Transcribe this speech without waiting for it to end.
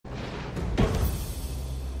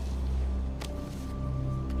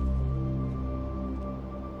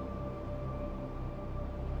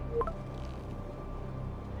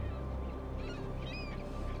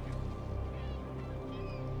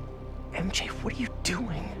MJ, what are you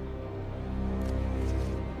doing?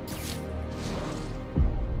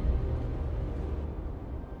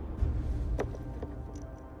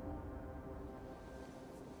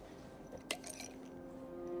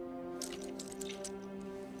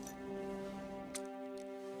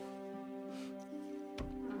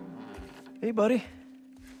 Hey, buddy.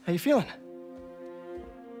 How you feeling?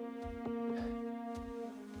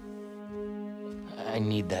 I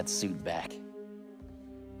need that suit back.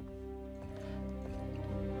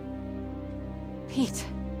 Pete.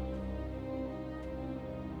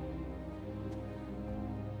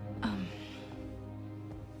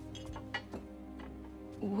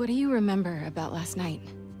 What do you remember about last night?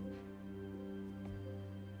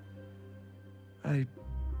 I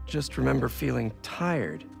just remember feeling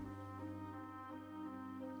tired.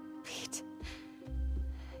 Pete.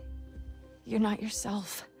 You're not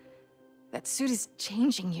yourself. That suit is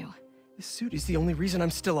changing you. This suit is the only reason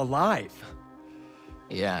I'm still alive.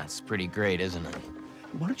 Yeah, it's pretty great, isn't it?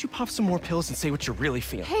 Why don't you pop some more pills and say what you're really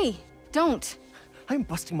feeling? Hey, don't. I'm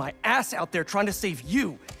busting my ass out there trying to save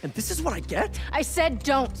you, and this is what I get? I said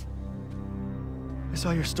don't. I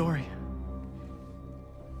saw your story.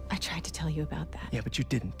 I tried to tell you about that. Yeah, but you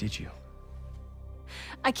didn't, did you?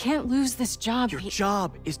 I can't lose this job, Your Pete.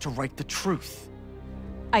 job is to write the truth.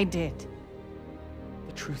 I did.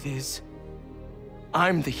 The truth is,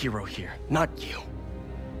 I'm the hero here, not you.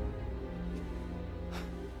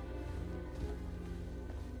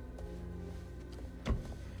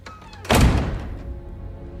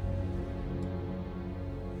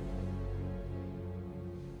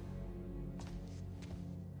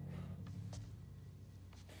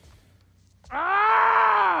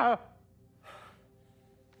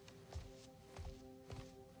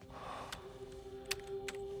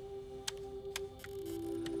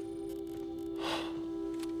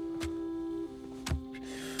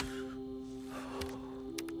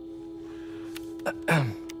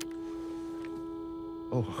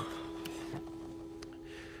 Oh.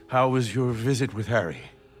 How was your visit with Harry?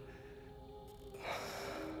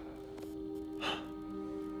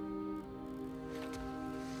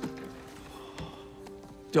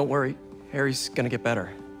 Don't worry, Harry's gonna get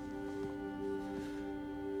better.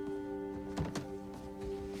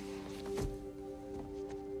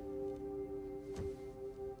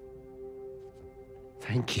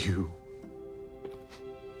 Thank you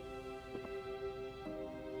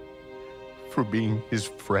for being his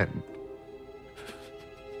friend.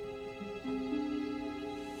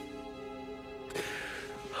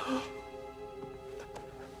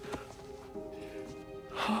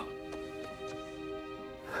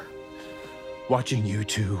 Watching you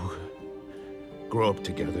two grow up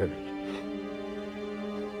together.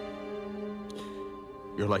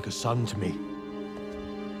 You're like a son to me.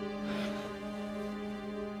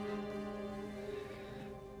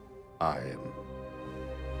 I am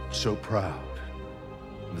so proud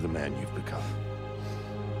of the man you've become.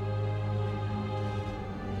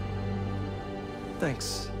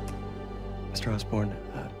 Thanks, Mr. Osborn.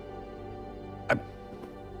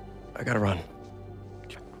 I gotta run.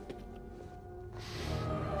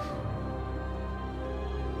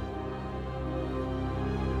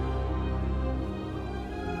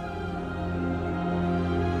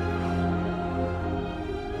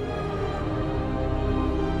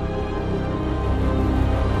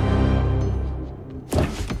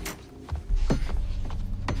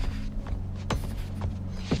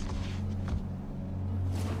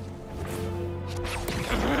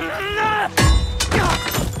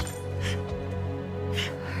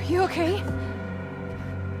 Are you okay?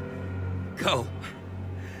 Go.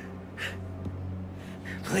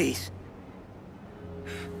 Please.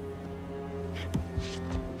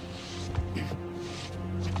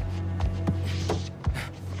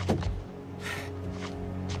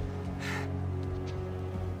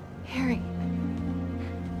 Harry.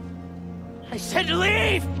 I said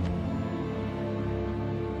leave!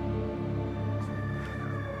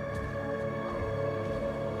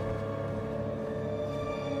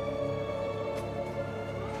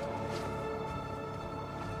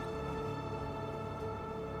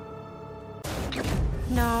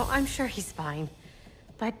 No, I'm sure he's fine.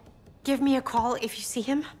 But give me a call if you see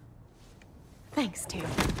him. Thanks, dear.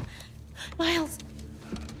 Miles!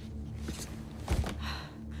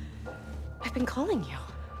 I've been calling you.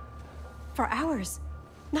 For hours.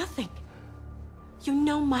 Nothing. You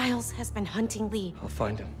know Miles has been hunting Lee. I'll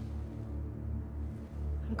find him.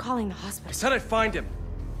 I'm calling the I hospital. said I'd find him.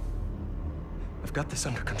 I've got this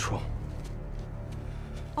under control.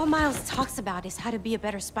 All Miles talks about is how to be a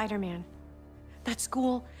better Spider-Man. Not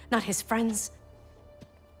school, not his friends.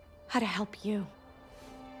 How to help you.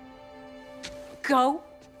 go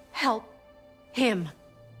help him.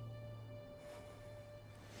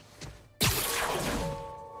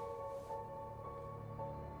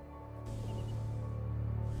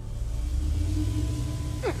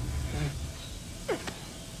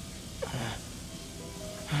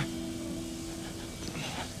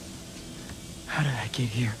 How did I get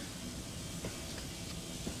here?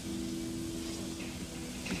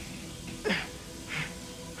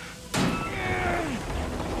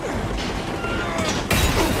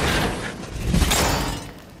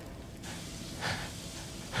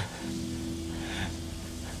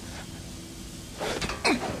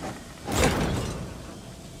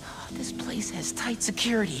 This place has tight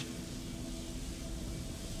security.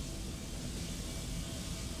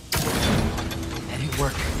 That didn't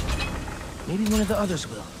work. Maybe one of the others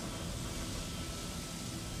will.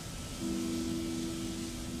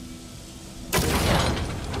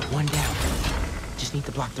 One down. Just need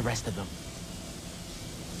to block the rest of them.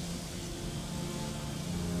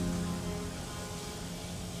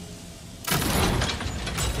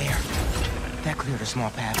 There. That cleared a small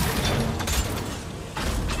path.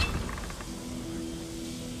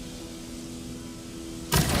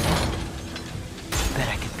 Bet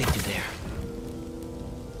I can fit through there.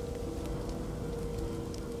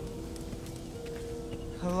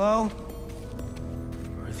 Hello?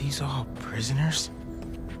 Are these all prisoners?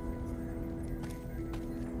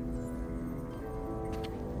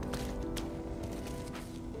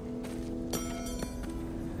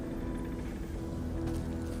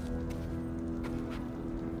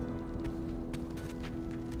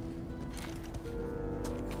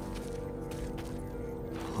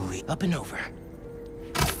 Holy, up and over.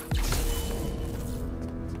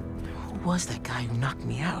 Who was that guy who knocked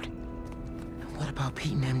me out? What about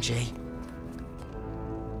Pete and MJ?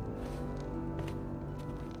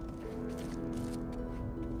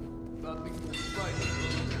 Nothing the spider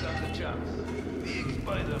will stand a chance. Big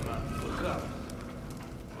Spider-Man, look up.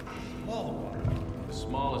 Small one. The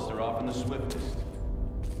smallest are often the swiftest.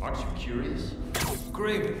 Aren't you curious?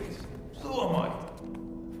 Kraven is. So am I.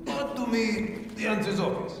 But to me, the answer's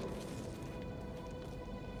obvious.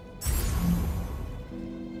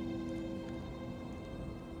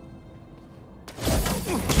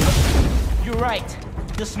 You're right.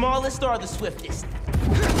 The smallest are the swiftest.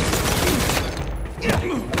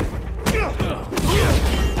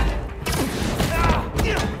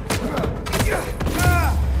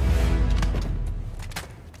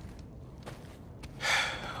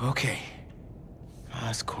 Okay.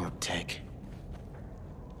 Oscorp Tech.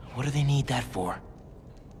 What do they need that for?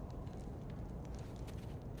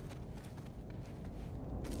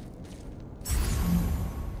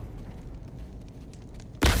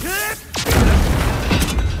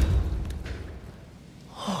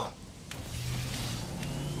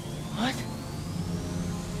 What?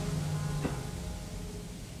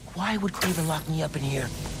 Why would Kraven lock me up in here?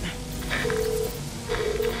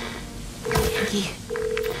 Pinky,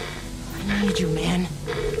 I need you, man.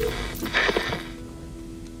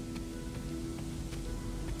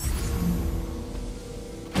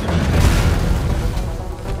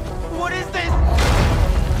 What is this?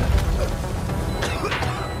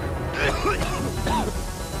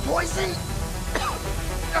 Poison?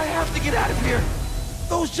 I have to get out of here.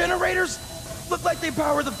 Those generators look like they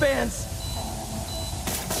power the fans.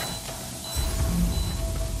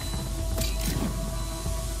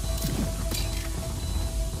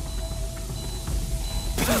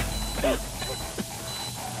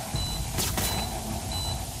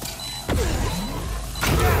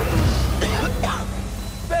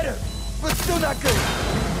 Better, but still not good.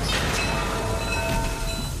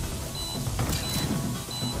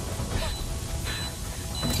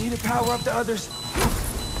 Need to power up the others.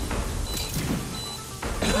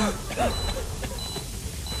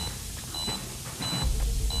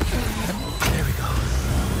 There we go.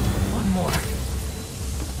 One more.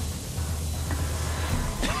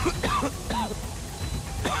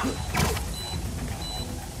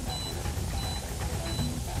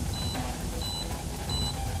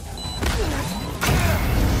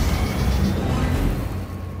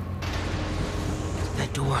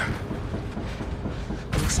 That door.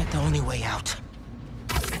 Looks like the only way out.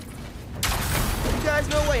 You guys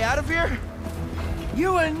no way out of here?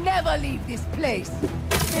 You will never leave this place.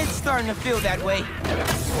 It's starting to feel that way.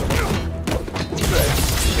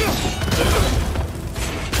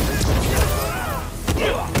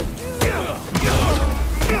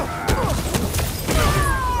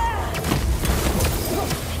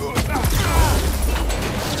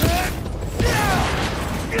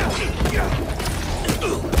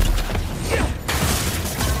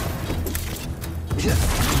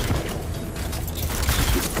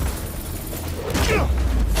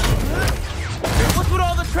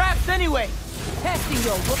 anyway? Testing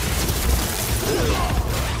your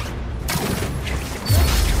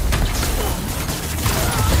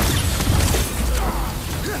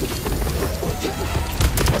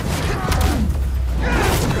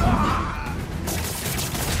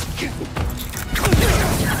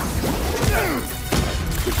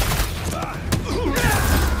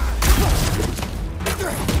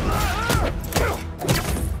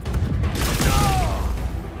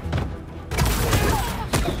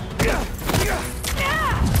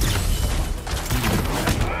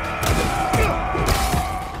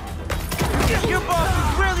Your boss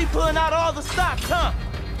is really pulling out all the stops, huh?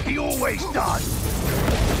 He always does.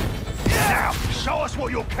 Now, show us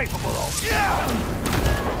what you're capable of.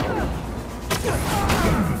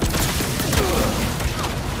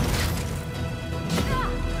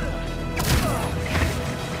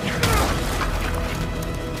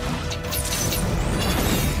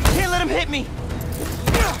 Can't let him hit me.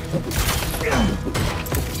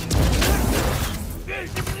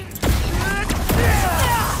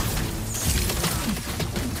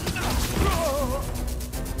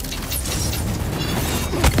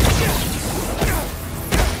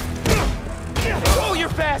 Oh, you're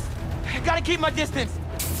fast. I gotta keep my distance.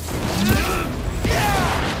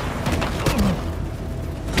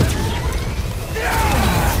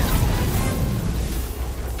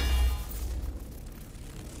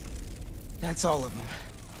 That's all of them.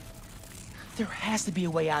 There has to be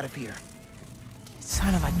a way out of here. It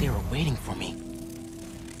sounded like they were waiting for me.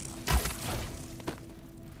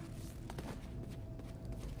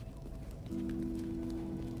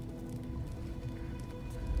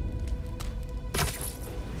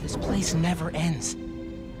 This place never ends.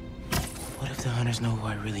 What if the hunters know who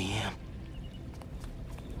I really am?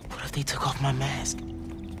 What if they took off my mask?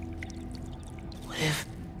 What if...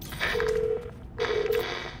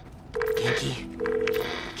 Genki,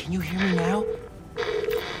 can you hear me now?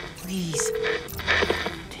 Please.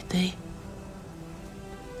 Did they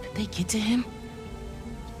get to him?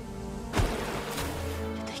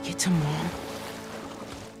 Did they get to Mom?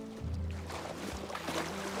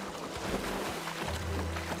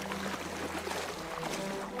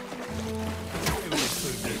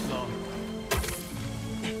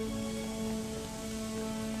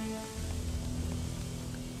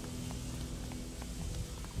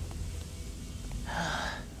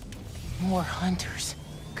 More hunters.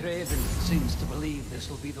 Kraven seems to believe this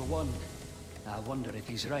will be the one. I wonder if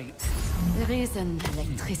he's right. There is an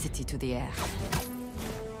electricity to the air.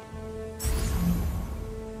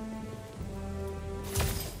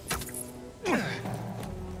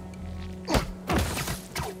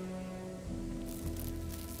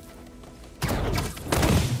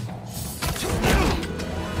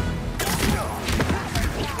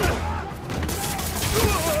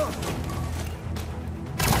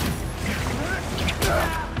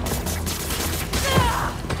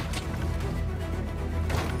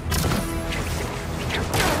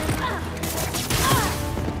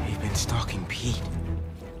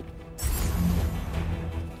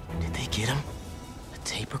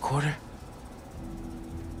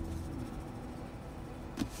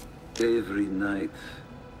 Every night,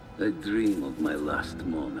 I dream of my last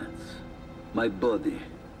moments. My body,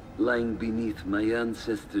 lying beneath my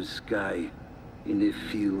ancestors' sky, in a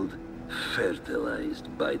field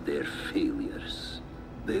fertilized by their failures.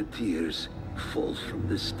 Their tears fall from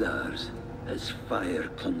the stars as fire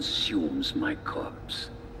consumes my corpse.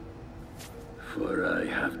 For I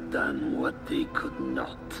have done what they could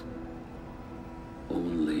not.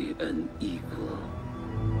 Only an eagle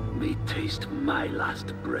may taste my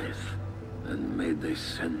last breath, and may they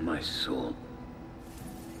send my soul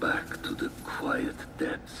back to the quiet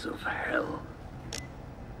depths of hell.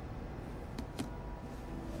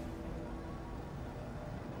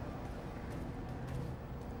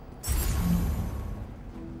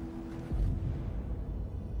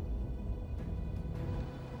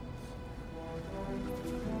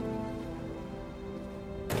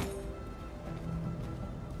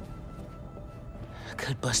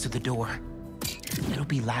 Could bust through the door. It'll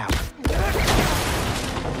be loud.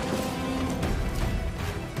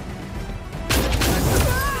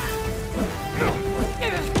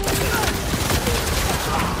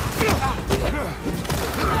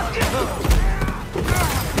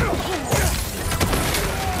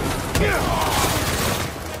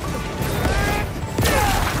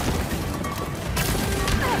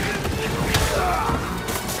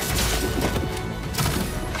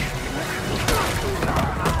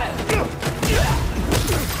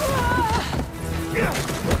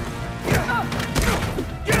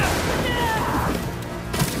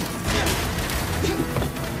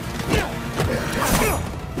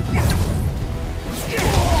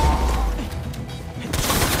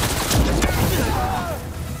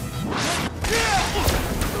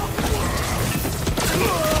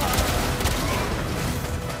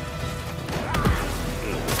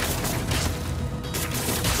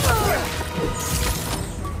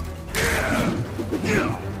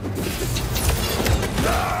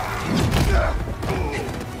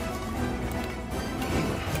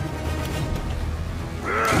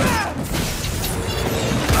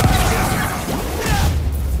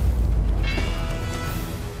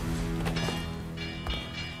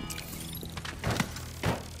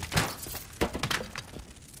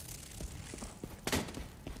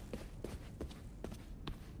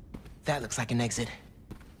 That looks like an exit.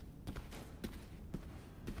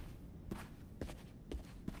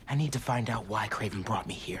 I need to find out why Kraven brought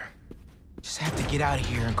me here. Just have to get out of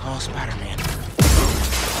here and call Spider-Man.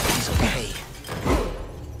 He's okay.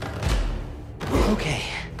 Okay.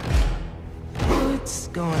 What's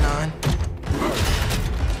going on?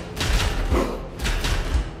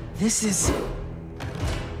 This is...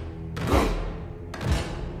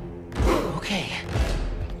 okay.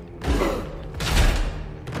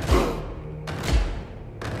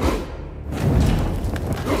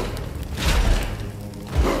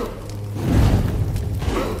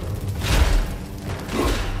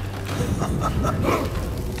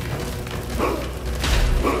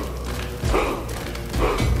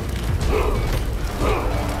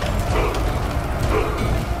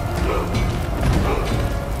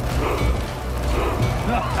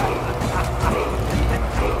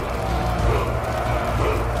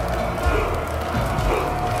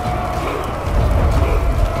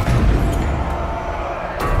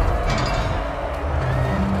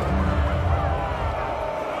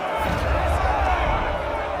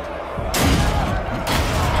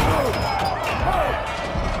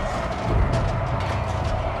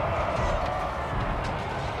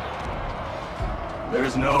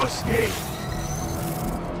 There's no escape.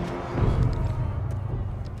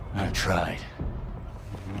 I tried.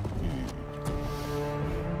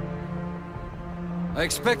 I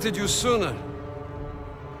expected you sooner.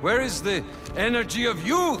 Where is the energy of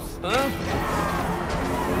youth, huh?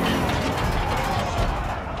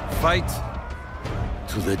 Fight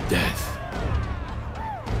to the death.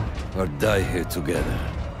 Or die here together.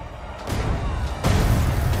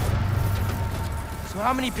 So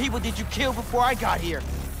how many people did you kill before I got here?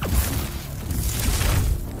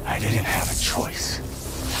 I didn't have a choice.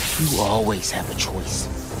 You always have a choice.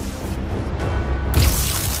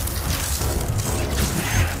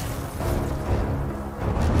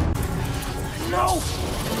 No!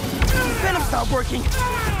 Venom stopped working!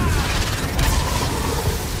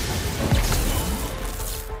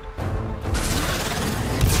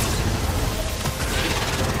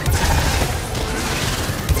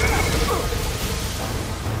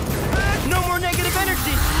 No more negative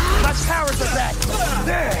energy! My powers are back!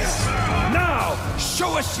 There! Now,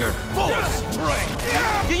 show us your full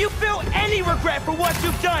strength! Do you feel any regret for what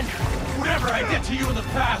you've done? Whatever I did to you in the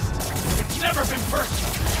past, it's never been personal.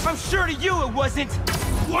 I'm sure to you it wasn't.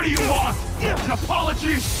 What do you want? An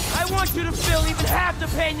apology? I want you to feel even half the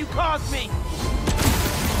pain you caused me.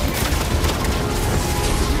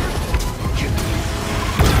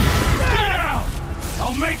 Get out!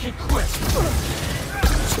 I'll make it quick.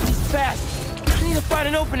 He's fast. I need to find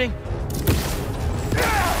an opening.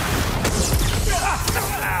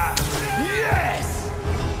 Yes!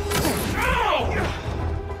 Ow!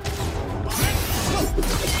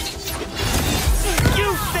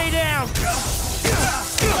 You stay down!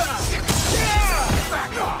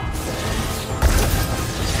 Back off!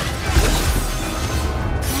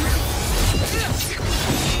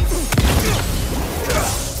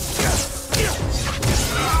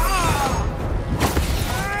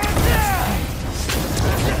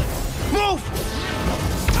 Move!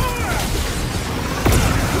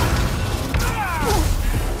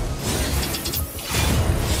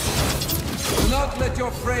 Do not let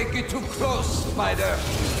your prey get too close, Spider.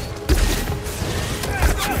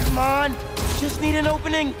 Come on! Just need an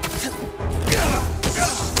opening.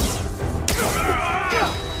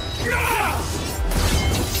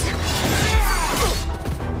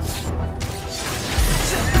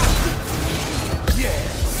 Yeah!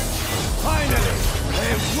 Finally! A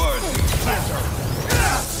worthy better!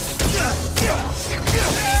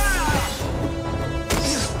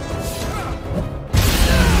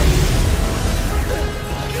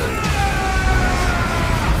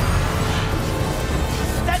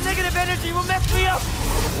 That negative energy will mess me up!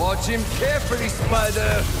 Watch him carefully,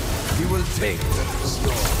 Spider. He will take the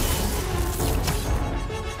storm.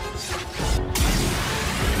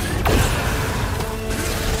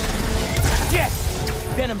 Yes!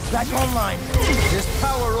 Venom's back online. His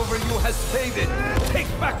power over you has faded. Take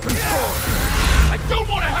back control. I don't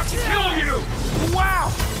want to have to kill you!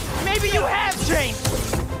 Wow! Maybe you have changed!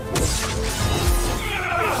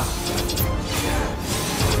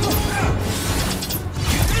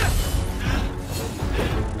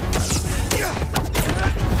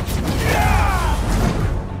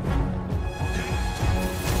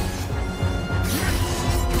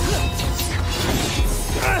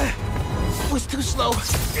 Was too slow.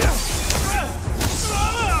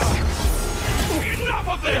 Enough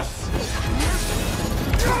of this!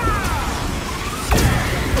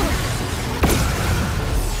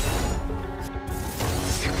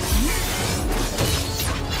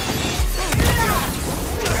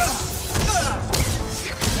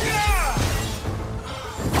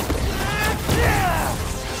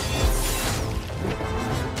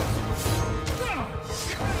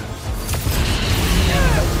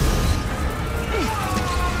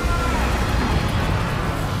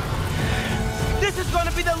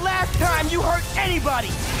 anybody!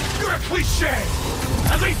 You're a cliché!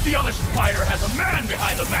 At least the other spider has a man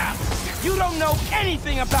behind the mask! You don't know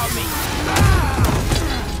anything about me!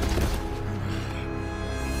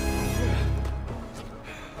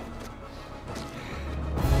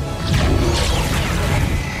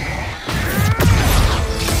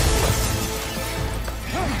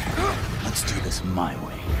 Let's do this my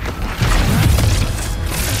way.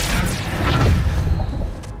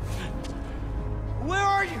 Where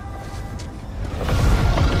are you?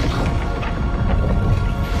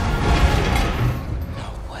 No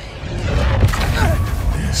way.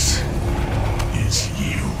 This is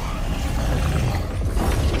you.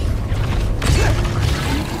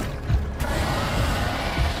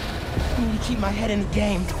 I need to keep my head in the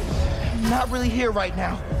game. I'm not really here right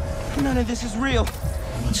now. None of this is real.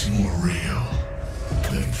 What's more real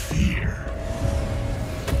than fear?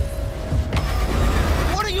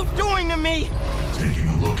 What are you doing to me? Taking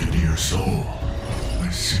a look into your soul, I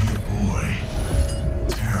see a boy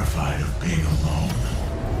terrified of being alone,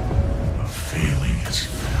 of failing his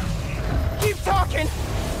family. Keep talking!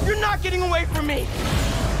 You're not getting away from me!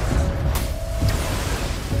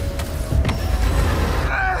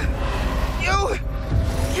 You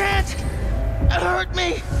can't hurt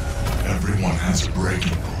me! Everyone has a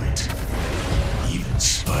breaking point, even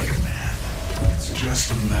Spider-Man. It's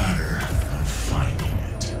just a matter of finding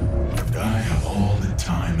it. And I have all the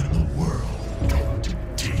time in the world to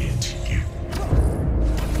dig into you.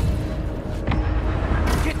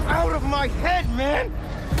 Get out of my head, man!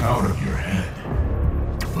 Out of your head.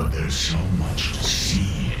 But there's so much to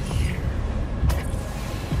see and hear.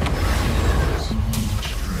 So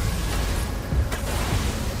much dread.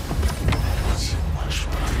 So much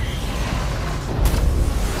pain.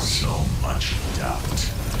 So much doubt.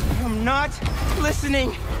 I'm not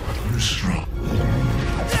listening! You're strong.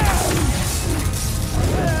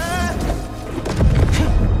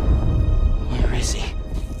 Where is he?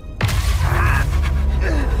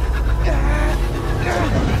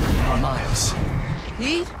 Miles,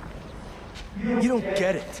 Pete? you don't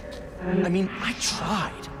get it. I mean, I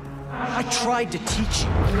tried. I tried to teach you,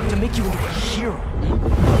 to make you into a hero.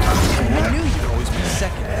 I knew you'd always be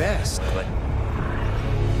second best, but...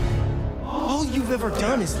 all you've ever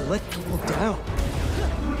done is let people down.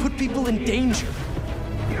 Put people in danger.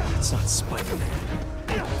 That's not Spider-Man.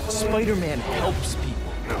 Spider-Man helps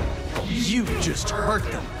people. You just hurt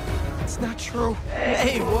them. It's not true.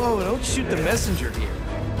 Hey, whoa, don't shoot the messenger here.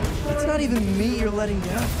 It's not even me you're letting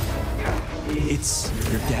down. It's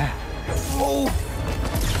your dad. Oh!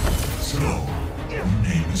 So, your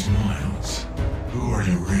name is Miles. Who are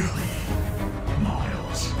you really,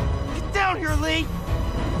 Miles? Get down here, Lee!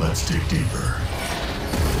 Let's dig deeper.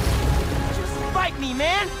 Just fight me,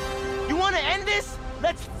 man! You want to end this?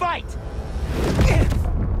 Let's fight!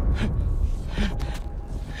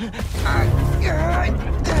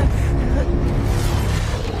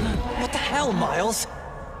 What the hell, Miles?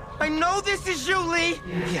 I know this is you, Lee!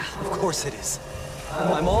 Yeah, of course it is.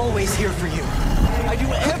 I'm always here for you. I do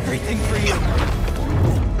everything for you.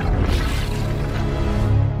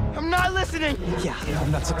 I'm not listening! Yeah,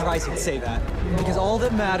 I'm not surprised you'd say that. Because all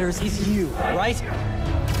that matters is you, right?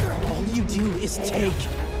 All you do is take.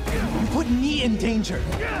 You put me in danger.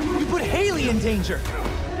 You put Haley in danger.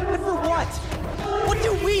 And for what? What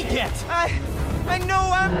do we get? I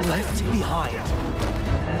know I'm... Left behind.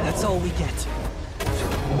 That's all we get.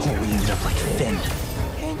 Or we end up like Finn.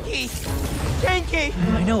 Ganke!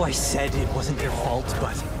 I know I said it wasn't your fault,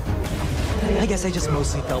 but... I guess I just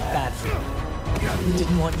mostly felt bad for you.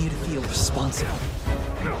 Didn't want you to feel responsible.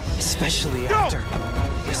 Especially after...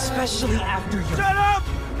 Especially after you... Shut up!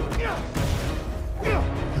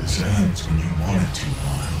 This ends when you want it to,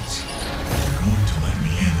 Miles. You're going to let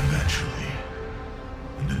me in eventually.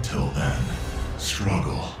 And until then,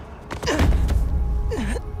 struggle.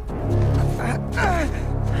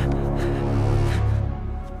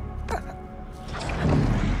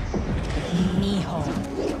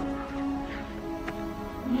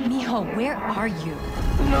 Mijo, where are you?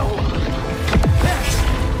 No!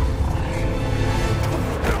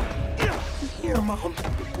 I'm here, Mom.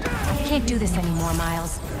 I can't do this anymore,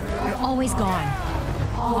 Miles. You're always gone.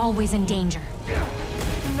 Always in danger.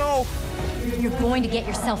 No! You're going to get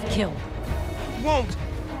yourself killed. Won't!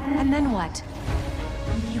 And then what?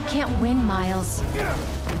 You can't win, Miles.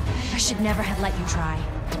 I should never have let you try.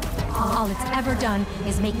 All it's ever done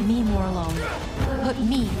is make me more alone. Put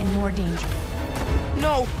me in more danger.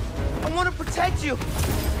 No! I want to protect you!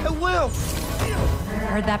 I will!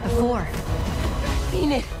 Heard that before.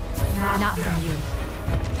 Mean it! Not from you.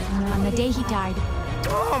 On the day he died,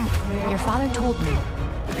 Mom! your father told me,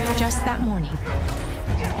 just that morning,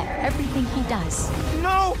 that everything he does.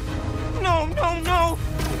 No! No, no, no!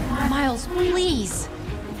 Miles, please.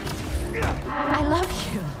 I love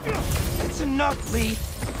you. It's enough, Lee.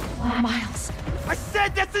 Miles. I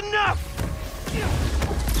said that's enough!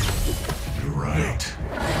 You're right.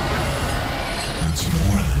 That's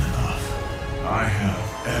more than enough. I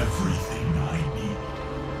have everything I need.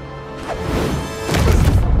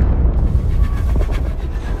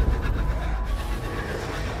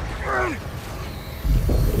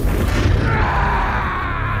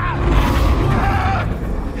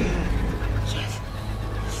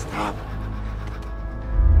 Stop.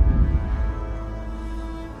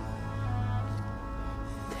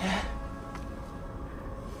 Dad?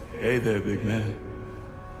 Hey there, big man.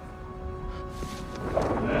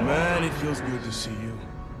 Man, it feels good to see you.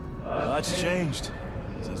 Lots changed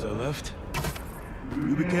since I left.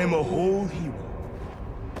 You became a whole hero.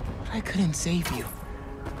 But I couldn't save you.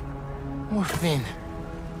 Or Finn.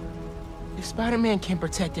 If Spider-Man can't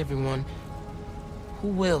protect everyone, who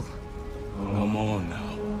will? Come on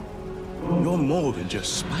now. You're more than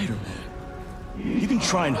just Spider-Man. You can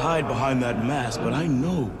try and hide behind that mask, but I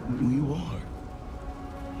know who you are.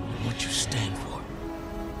 And what you stand for.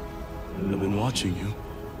 I've been watching you.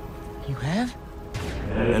 You have?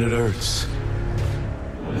 And it hurts.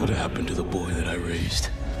 What happened to the boy that I raised?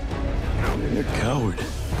 You're a coward.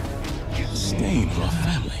 A stain on our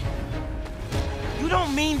family. You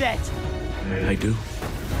don't mean that! I do.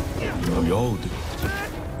 We all do.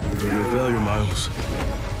 You're a failure, Miles.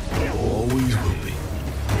 You always will be.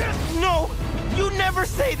 No! You never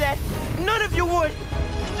say that! None of you would!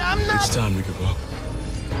 I'm not— It's time to give up.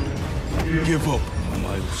 Give up,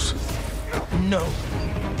 Miles. No.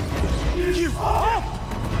 Give up!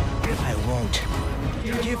 I won't.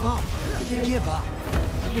 Give up. Give up.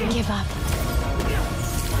 Give up.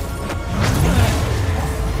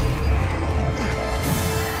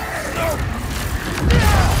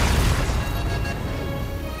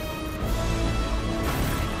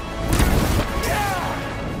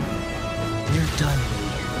 You're done,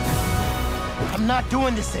 Lee. I'm not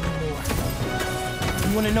doing this anymore.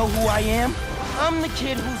 You wanna know who I am? I'm the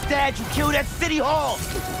kid whose dad you killed at City Hall.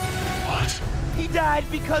 What? He died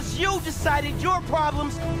because you decided your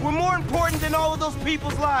problems were more important than all of those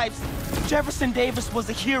people's lives. Jefferson Davis was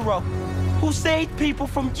a hero who saved people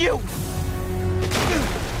from you.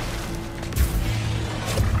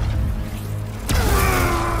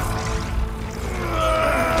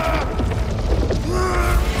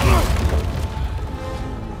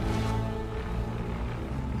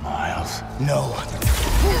 Miles. No.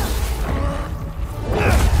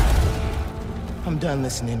 I'm done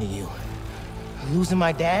listening to you. Losing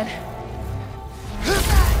my dad?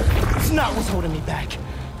 It's not what's holding me back.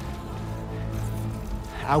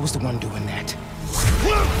 I was the one doing that.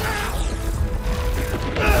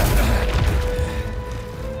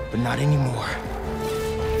 But not anymore.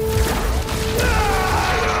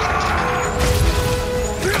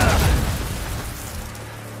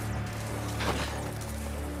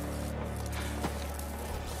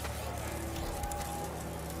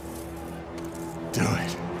 Do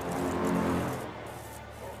it.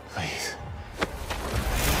 Please.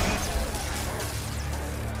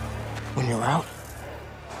 When you're out,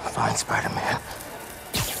 find Spider-Man.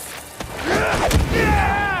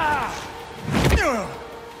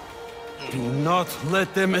 Do not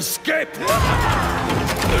let them escape!